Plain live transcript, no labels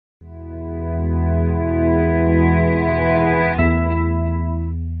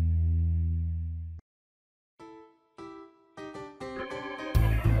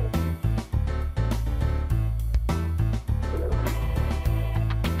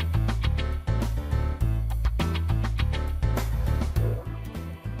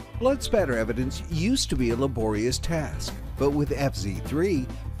Blood spatter evidence used to be a laborious task, but with FZ3,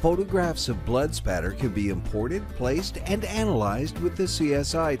 photographs of blood spatter can be imported, placed, and analyzed with the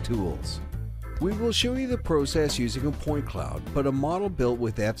CSI tools. We will show you the process using a point cloud, but a model built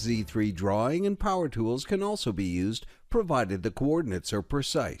with FZ3 drawing and power tools can also be used, provided the coordinates are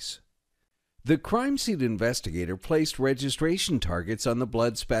precise. The crime scene investigator placed registration targets on the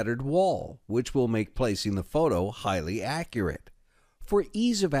blood-spattered wall, which will make placing the photo highly accurate. For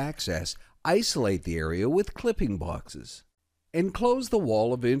ease of access, isolate the area with clipping boxes. Enclose the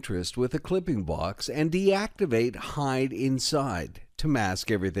wall of interest with a clipping box and deactivate Hide Inside to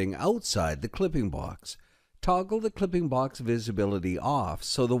mask everything outside the clipping box. Toggle the clipping box visibility off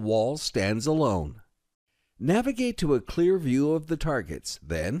so the wall stands alone. Navigate to a clear view of the targets,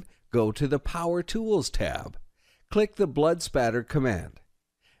 then go to the Power Tools tab. Click the Blood Spatter command.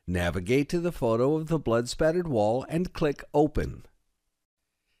 Navigate to the photo of the blood-spattered wall and click Open.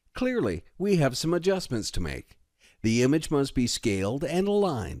 Clearly, we have some adjustments to make. The image must be scaled and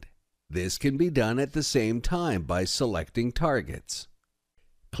aligned. This can be done at the same time by selecting targets.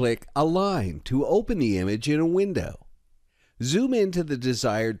 Click Align to open the image in a window. Zoom into the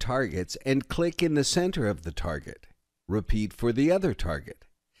desired targets and click in the center of the target. Repeat for the other target.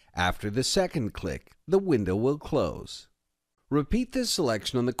 After the second click, the window will close. Repeat this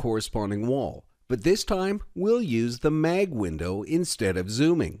selection on the corresponding wall, but this time we'll use the mag window instead of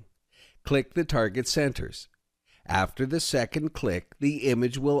zooming. Click the target centers. After the second click, the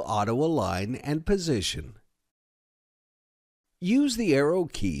image will auto-align and position. Use the arrow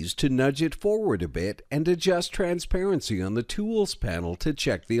keys to nudge it forward a bit and adjust transparency on the Tools panel to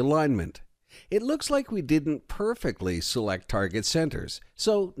check the alignment. It looks like we didn't perfectly select target centers,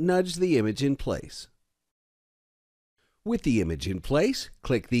 so nudge the image in place. With the image in place,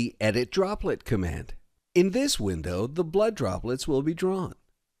 click the Edit Droplet command. In this window, the blood droplets will be drawn.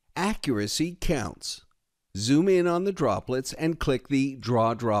 Accuracy counts. Zoom in on the droplets and click the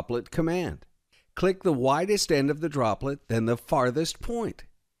Draw Droplet command. Click the widest end of the droplet, then the farthest point.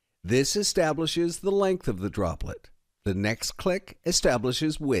 This establishes the length of the droplet. The next click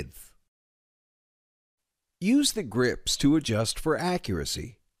establishes width. Use the grips to adjust for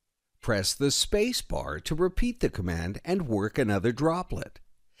accuracy. Press the space bar to repeat the command and work another droplet.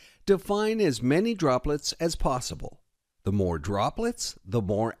 Define as many droplets as possible. The more droplets, the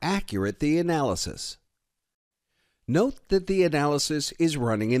more accurate the analysis. Note that the analysis is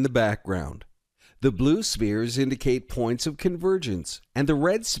running in the background. The blue spheres indicate points of convergence, and the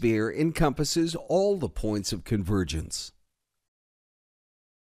red sphere encompasses all the points of convergence.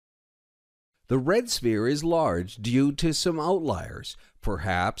 The red sphere is large due to some outliers,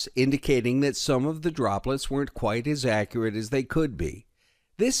 perhaps indicating that some of the droplets weren't quite as accurate as they could be.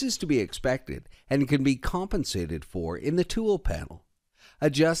 This is to be expected and can be compensated for in the Tool panel.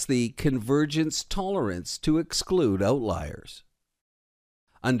 Adjust the Convergence Tolerance to exclude outliers.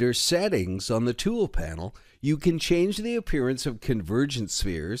 Under Settings on the Tool panel, you can change the appearance of convergent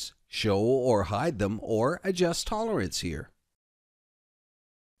spheres, show or hide them, or adjust tolerance here.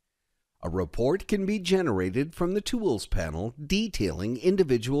 A report can be generated from the Tools panel detailing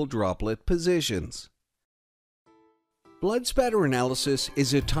individual droplet positions. Blood spatter analysis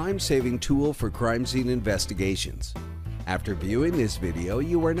is a time-saving tool for crime scene investigations. After viewing this video,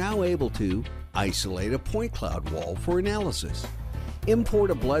 you are now able to isolate a point cloud wall for analysis,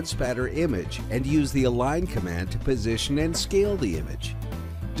 import a blood spatter image and use the Align command to position and scale the image,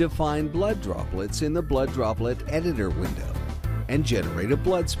 define blood droplets in the Blood Droplet Editor window, and generate a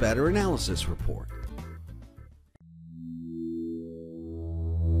blood spatter analysis report.